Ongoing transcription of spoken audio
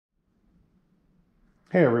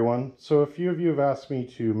Hey everyone, so a few of you have asked me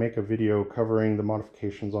to make a video covering the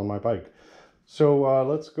modifications on my bike. So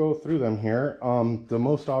let's go through them here. The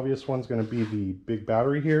most obvious one's going to be the big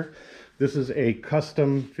battery here. This is a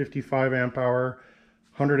custom 55 amp hour,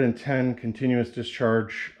 110 continuous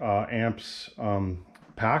discharge amps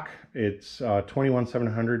pack. It's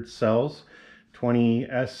 21700 cells,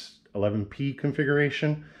 20S 11P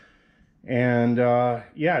configuration. And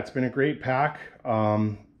yeah, it's been a great pack.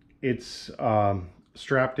 It's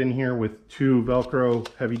strapped in here with two Velcro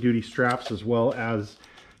heavy-duty straps as well as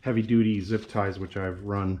heavy-duty zip ties, which I've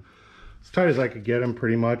run as tight as I could get them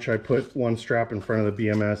pretty much. I put one strap in front of the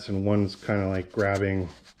BMS and one's kind of like grabbing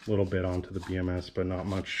a little bit onto the BMS, but not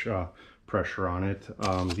much pressure on it.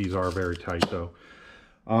 These are very tight though.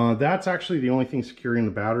 That's actually the only thing securing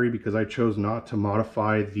the battery because I chose not to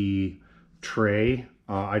modify the tray.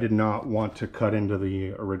 I did not want to cut into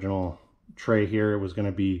the original tray here. It was going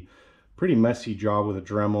to be pretty messy job with a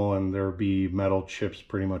Dremel and there would be metal chips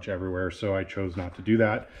pretty much everywhere, so I chose not to do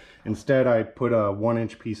that. Instead, I put a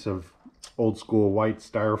 1-inch piece of old school white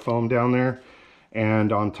styrofoam down there,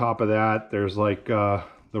 and on top of that there's like the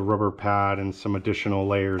rubber pad and some additional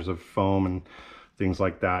layers of foam and things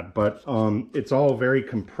like that. But it's all very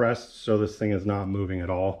compressed, so this thing is not moving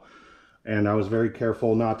at all. And I was very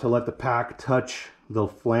careful not to let the pack touch the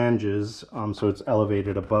flanges, so it's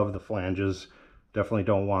elevated above the flanges. Definitely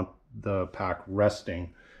don't want the pack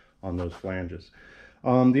resting on those flanges.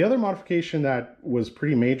 The other modification that was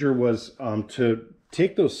pretty major was to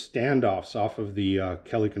take those standoffs off of the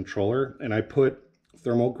Kelly controller, and I put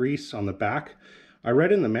thermal grease on the back. I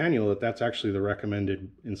read in the manual that that's actually the recommended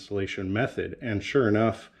installation method, and sure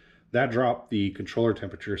enough, that dropped the controller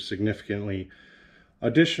temperature significantly.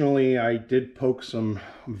 Additionally, I did poke some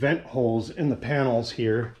vent holes in the panels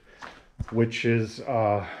here, which is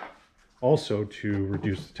also to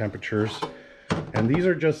reduce the temperatures. And these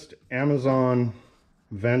are just Amazon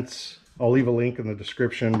vents. I'll leave a link in the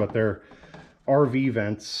description, but they're RV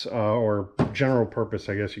vents, or general purpose,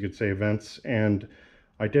 I guess you could say, vents. And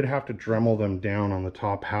I did have to Dremel them down on the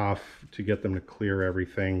top half to get them to clear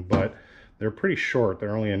everything, but they're pretty short.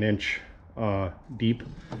 They're only an inch deep.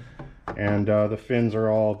 And the fins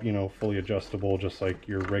are all, you know, fully adjustable, just like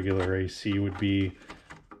your regular AC would be.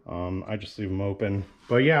 I just leave them open.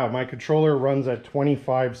 But yeah, my controller runs at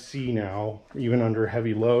 25C now, even under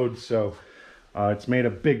heavy load. So it's made a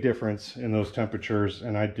big difference in those temperatures,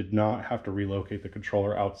 and I did not have to relocate the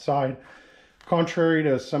controller outside. Contrary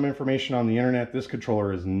to some information on the internet, this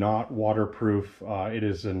controller is not waterproof. It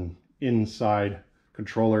is an inside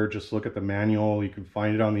controller. Just look at the manual. You can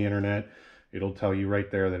find it on the internet. It'll tell you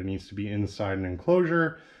right there that it needs to be inside an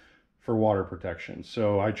enclosure for water protection.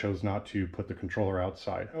 So I chose not to put the controller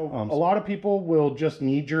outside. A lot of people will just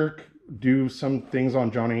knee-jerk do some things on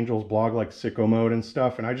John Angel's blog like sicko mode and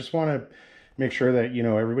stuff, and I just want to make sure that, you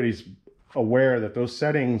know, everybody's aware that those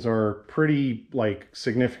settings are pretty like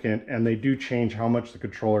significant, and they do change how much the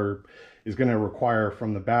controller is going to require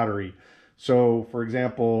from the battery. So for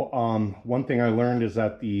example, one thing I learned is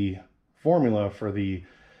that the formula for the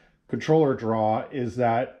controller draw is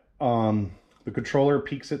that the controller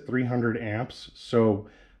peaks at 300 amps. So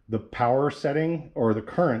the power setting, or the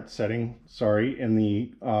current setting, sorry, in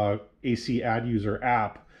the AC Aduser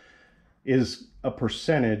app is a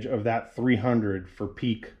percentage of that 300 for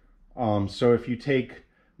peak. So if you take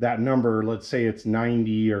that number, let's say it's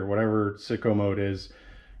 90 or whatever sicko mode is,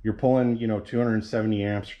 you're pulling, you know, 270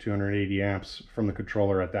 amps or 280 amps from the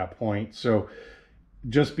controller at that point. So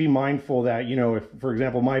just be mindful that, you know, if, for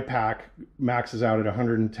example, my pack maxes out at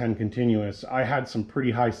 110 continuous, I had some pretty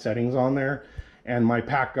high settings on there, and my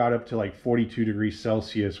pack got up to like 42 degrees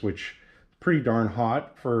Celsius, which is pretty darn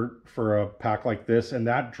hot for a pack like this, and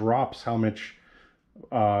that drops how many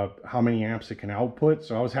amps it can output.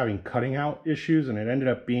 So I was having cutting out issues, and it ended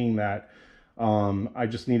up being that I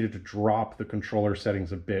just needed to drop the controller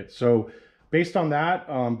settings a bit. So based on that,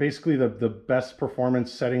 basically the best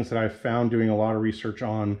performance settings that I've found doing a lot of research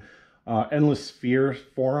on Endless Sphere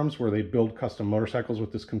forums, where they build custom motorcycles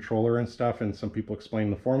with this controller and stuff, and some people explain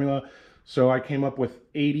the formula. So I came up with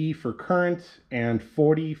 80 for current and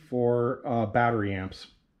 40 for battery amps.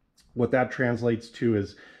 What that translates to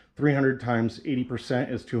is 300 times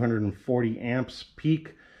 80% is 240 amps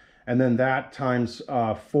peak. And then that times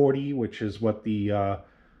 40, which is what the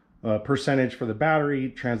percentage for the battery,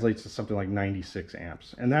 translates to something like 96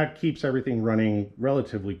 amps. And that keeps everything running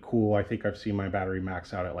relatively cool. I think I've seen my battery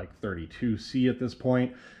max out at like 32C at this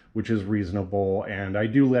point, which is reasonable. And I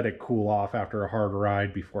do let it cool off after a hard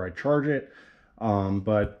ride before I charge it.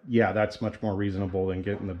 But yeah, that's much more reasonable than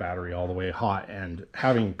getting the battery all the way hot and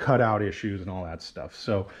having cutout issues and all that stuff.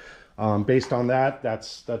 So Based on that,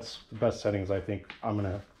 that's the best settings I think I'm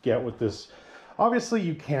gonna get with this. Obviously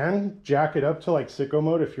you can jack it up to like sicko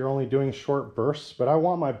mode if you're only doing short bursts, but I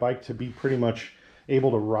want my bike to be pretty much able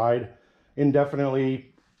to ride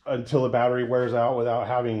indefinitely until the battery wears out without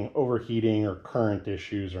having overheating or current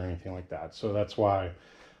issues or anything like that. So that's why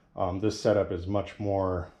this setup is much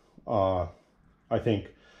more, I think,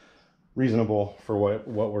 reasonable for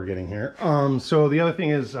what we're getting here. So the other thing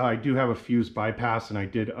is I do have a fuse bypass, and I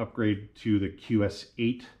did upgrade to the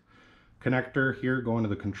QS8 connector here going to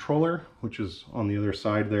the controller, which is on the other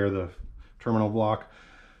side there, the terminal block.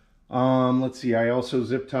 Let's see, I also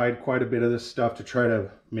zip tied quite a bit of this stuff to try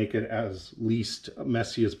to make it as least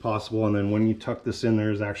messy as possible. And then when you tuck this in,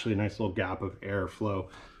 there's actually a nice little gap of airflow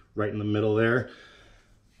right in the middle there.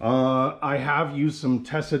 I have used some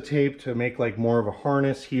Tessa tape to make like more of a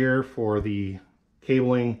harness here for the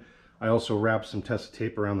cabling. I also wrapped some Tessa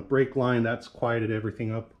tape around the brake line. That's quieted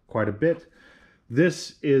everything up quite a bit.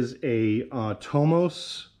 This is a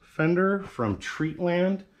Tomos Fender from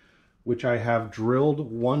Treatland, which I have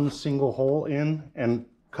drilled one single hole in and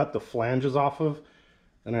cut the flanges off of.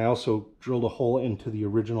 And I also drilled a hole into the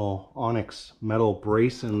original Onyx metal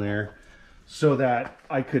brace in there so that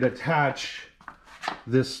I could attach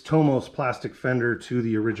this Tomos plastic fender to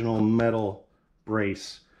the original metal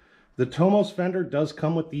brace. The Tomos fender does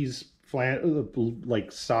come with these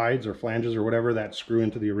like sides or flanges or whatever that screw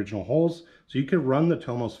into the original holes, so you could run the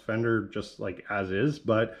Tomos fender just like as is,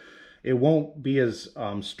 but it won't be as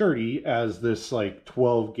sturdy as this like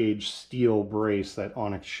 12 gauge steel brace that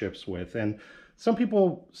Onyx ships with. And some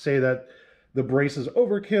people say that the brace is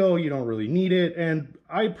overkill, you don't really need it, and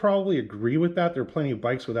I probably agree with that. There are plenty of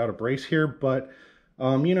bikes without a brace here, but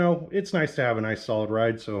you know, it's nice to have a nice solid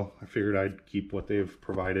ride, so I figured I'd keep what they've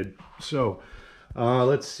provided. So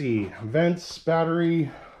let's see, vents, battery,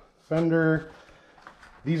 fender.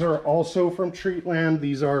 These are also from Treatland.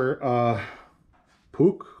 These are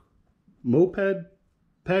moped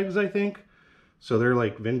pegs, I think. So they're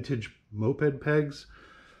like vintage moped pegs,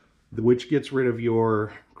 which gets rid of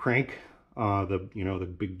your crank,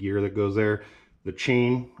 the big gear that goes there, the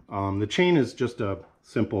chain. The chain is just a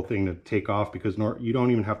simple thing to take off because you don't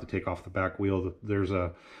even have to take off the back wheel. There's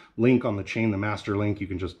a link on the chain, the master link. You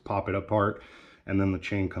can just pop it apart and then the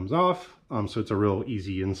chain comes off. So it's a real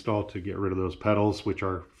easy install to get rid of those pedals, which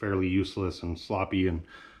are fairly useless and sloppy, and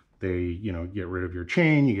they, get rid of your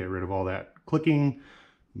chain, you get rid of all that clicking,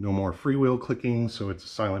 no more freewheel clicking, so it's a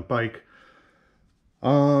silent bike.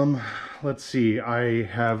 Let's see, I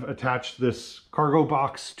have attached this cargo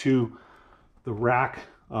box to the rack.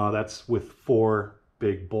 That's with 4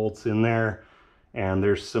 big bolts in there, and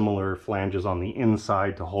there's similar flanges on the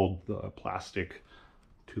inside to hold the plastic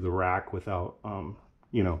to the rack without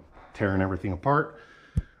tearing everything apart.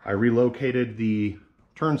 I relocated the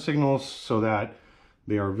turn signals so that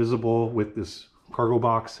they are visible with this cargo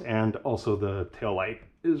box, and also the tail light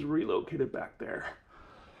is relocated back there.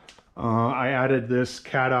 I added this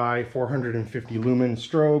cat eye 450 lumen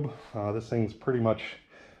strobe. This thing's pretty much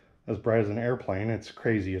as bright as an airplane. It's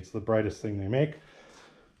crazy. It's the brightest thing they make.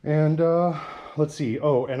 And let's see.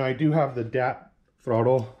 Oh, and I do have the DAT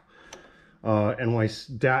throttle,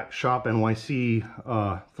 datshop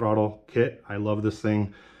NYC throttle kit. I love this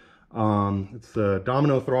thing. It's the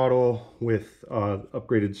Domino Throttle with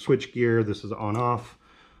upgraded switch gear. This is on off,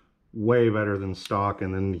 way better than stock.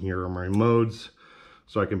 And then here are my modes,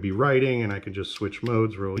 so I can be riding and I can just switch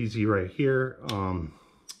modes real easy right here.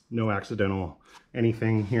 No accidental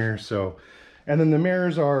anything here. So, and then the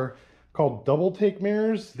mirrors are called double take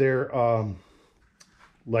mirrors. They're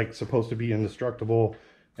like supposed to be indestructible,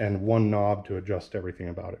 and one knob to adjust everything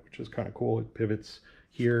about it, which is kind of cool. It pivots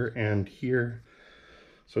here and here,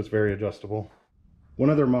 so it's very adjustable. One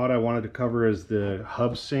other mod I wanted to cover is the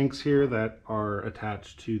hub sinks here that are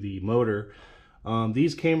attached to the motor.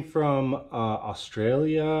 These came from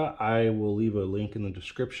Australia. I will leave a link in the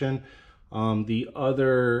description. The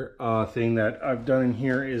other thing that I've done in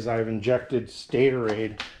here is I've injected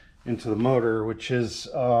Statorade into the motor, which is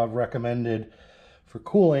recommended for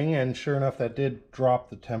cooling, and sure enough that did drop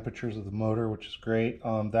the temperatures of the motor, which is great.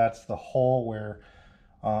 That's the hole where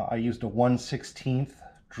I used a 1/16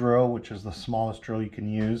 drill, which is the smallest drill you can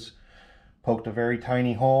use, poked a very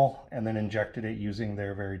tiny hole and then injected it using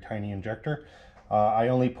their very tiny injector. I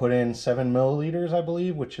only put in 7 milliliters, I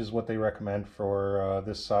believe, which is what they recommend for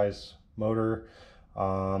this size motor.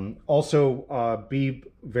 Also, be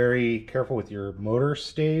very careful with your motor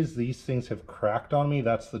stays. These things have cracked on me.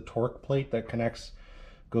 That's the torque plate that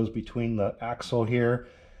goes between the axle here.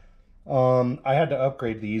 I had to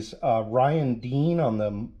upgrade these. Ryan Dean on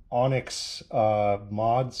the Onyx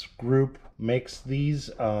mods group makes these,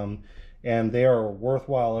 and they are a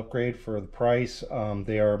worthwhile upgrade for the price.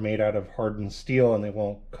 They are made out of hardened steel and they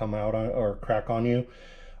won't come out on, or crack on you.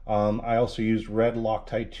 I also used red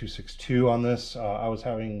Loctite 262 on this. I was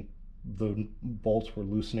having the bolts were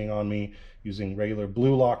loosening on me using regular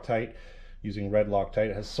blue Loctite. Using red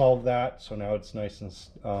Loctite has solved that, so now it's nice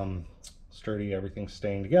and sturdy. Everything's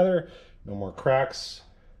staying together, no more cracks.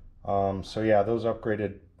 So yeah, those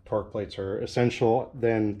upgraded torque plates are essential.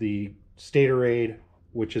 Then the Statorade,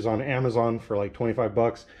 which is on Amazon for like 25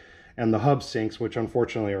 bucks, and the hubsinks, which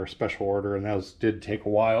unfortunately are a special order, and those did take a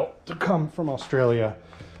while to come from Australia.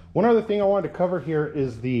 One other thing I wanted to cover here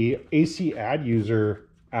is the AC Aduser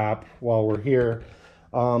app while we're here.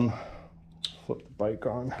 Flip the bike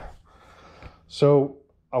on. So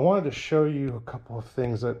I wanted to show you a couple of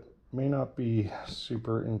things that may not be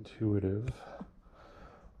super intuitive.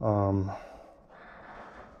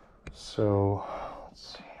 So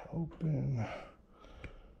let's see, open,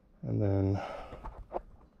 and then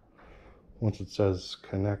once it says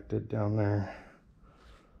connected down there,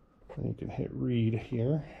 then you can hit read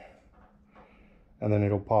here, and then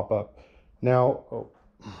it'll pop up. Now,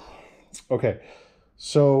 okay.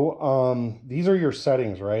 So these are your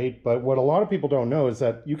settings, right? But what a lot of people don't know is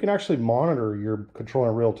that you can actually monitor your controller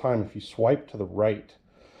in real time if you swipe to the right.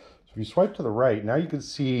 So if you swipe to the right, now you can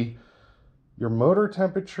see your motor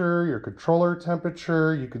temperature, your controller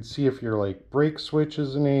temperature. You can see if your like brake switch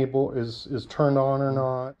is is turned on or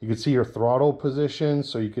not. You can see your throttle position,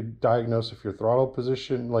 so you could diagnose if your throttle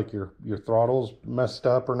position, like your throttle's messed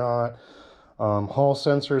up or not. Hall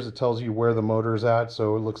sensors, it tells you where the motor's at,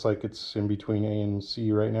 so it looks like it's in between A and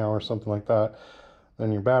C right now or something like that.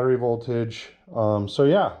 Then your battery voltage. So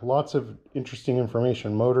yeah, lots of interesting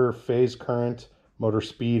information. Motor phase current, motor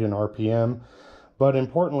speed, and RPM. But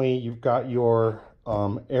importantly, you've got your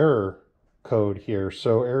error code here.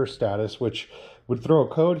 So error status, which would throw a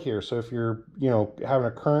code here. So if you're, having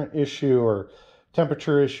a current issue or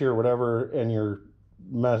temperature issue or whatever, and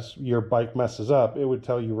your bike messes up, it would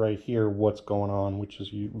tell you right here what's going on, which is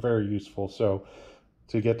very useful. So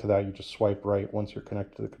to get to that, you just swipe right once you're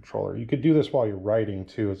connected to the controller. You could do this while you're riding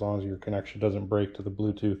too, as long as your connection doesn't break to the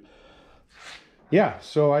Bluetooth. Yeah,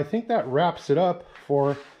 so I think that wraps it up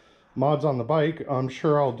for mods on the bike. I'm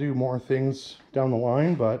sure I'll do more things down the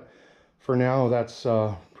line, but for now, that's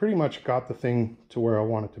pretty much got the thing to where I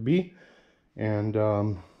want it to be. And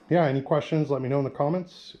yeah, any questions, let me know in the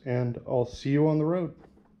comments, and I'll see you on the road.